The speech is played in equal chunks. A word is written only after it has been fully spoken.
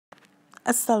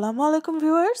আসসালামু আলাইকুম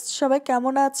ভিউয়ার্স, সবাই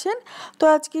কেমন আছেন? তো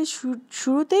আজকে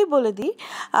শুরুতেই বলে দিই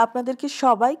আপনাদেরকে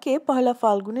সবাইকে পহেলা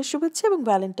ফাল্গুনের শুভেচ্ছা এবং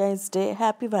Valentine's day,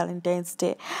 happy Valentine's day.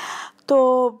 তো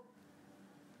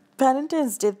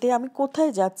ভ্যালেন্টাইন্স ডেতে আমি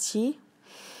কোথায় যাচ্ছি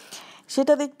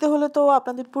সেটা দেখতে হলে তো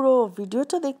আপনাদের পুরো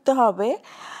ভিডিওটা দেখতে হবে।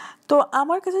 তো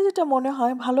আমার কাছে যেটা মনে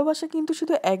হয়, ভালোবাসা কিন্তু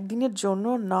শুধু একদিনের জন্য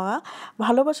না,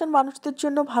 ভালোবাসার মানুষদের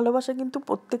জন্য ভালোবাসা কিন্তু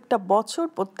প্রত্যেকটা বছর,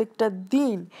 প্রত্যেকটা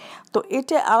দিন। তো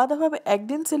এটা আলাদাভাবে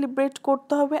একদিন সেলিব্রেট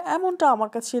করতে হবে এমনটা আমার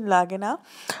কাছে লাগে না,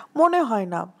 মনে হয়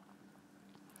না।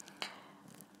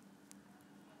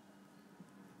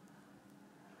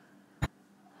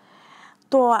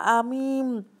 তো আমি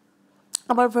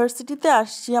আমার ভার্সিটিতে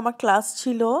আসছি, আমার ক্লাস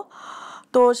ছিল।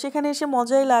 তো সেখানে এসে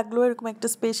মজাই লাগলো এরকম একটা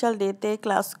স্পেশাল ডেতে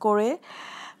ক্লাস করে।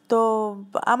 তো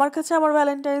আমার কাছে আমার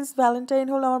ভ্যালেন্টাইন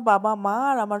হলো আমার বাবা মা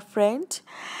আর আমার ফ্রেন্ড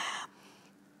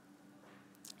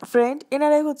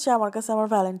এনারাই হচ্ছে আমার কাছে আমার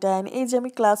ভ্যালেন্টাইন। এই যে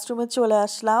আমি ক্লাসরুমে চলে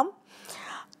আসলাম।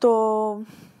 তো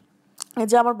এই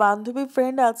যে আমার বান্ধবী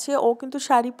ফ্রেন্ড আছে, ও কিন্তু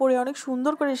শাড়ি পরে অনেক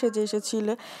সুন্দর করে সেজে এসেছিল।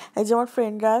 এই যে আমার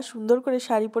ফ্রেন্ডরা সুন্দর করে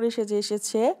শাড়ি পরে সেজে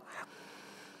এসেছে।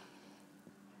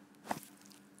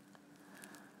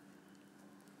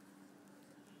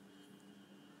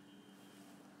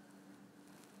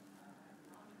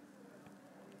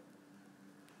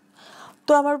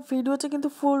 তো আমার ভিডিওটা কিন্তু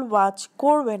ফুল ওয়াচ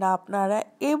করবেন আপনারা,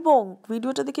 এবং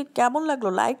ভিডিওটা দেখে কেমন লাগলো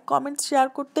লাইক কমেন্ট শেয়ার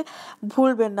করতে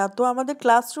ভুলবেন না। তো আমাদের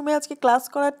ক্লাসরুমে আজকে ক্লাস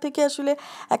করার থেকে আসলে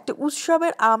একটা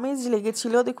উৎসবের আমেজ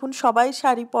লেগেছিল। দেখুন সবাই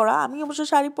শাড়ি পরা, আমি অবশ্য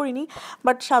শাড়ি পরিনি,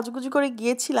 বাট সাজুগুজু করে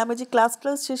গিয়েছিলাম। এই যে ক্লাস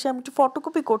শেষে আমি একটু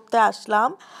ফটোকপি করতে আসলাম।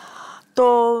 তো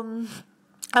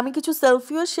আমি কিছু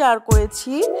সেলফিও শেয়ার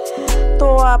করেছি। তো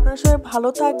আপনারা সবাই ভালো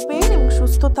থাকবেন এবং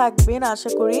সুস্থ থাকবেন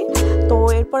আশা করি। তো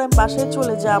এরপর আমি বাসায়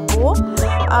চলে যাব।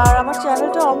 আর আমার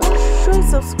চ্যানেলটা অবশ্যই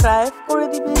সাবস্ক্রাইব করে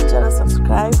দিবেন, যারা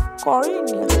সাবস্ক্রাইব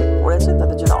করেননি, করেছেন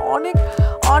তাদের জন্য অনেক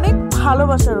অনেক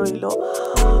ভালোবাসা রইল।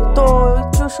 তো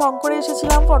একটু শঙ্করে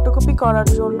এসেছিলাম ফটোকপি করার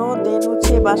জন্য, দেন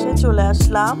হচ্ছে বাসায় চলে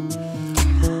আসলাম।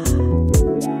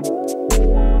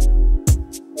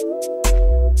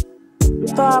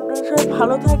 তো আপনারা সবাই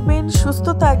ভালো থাকবেন, সুস্থ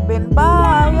থাকবেন।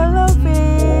 বাই, আল্লাহ।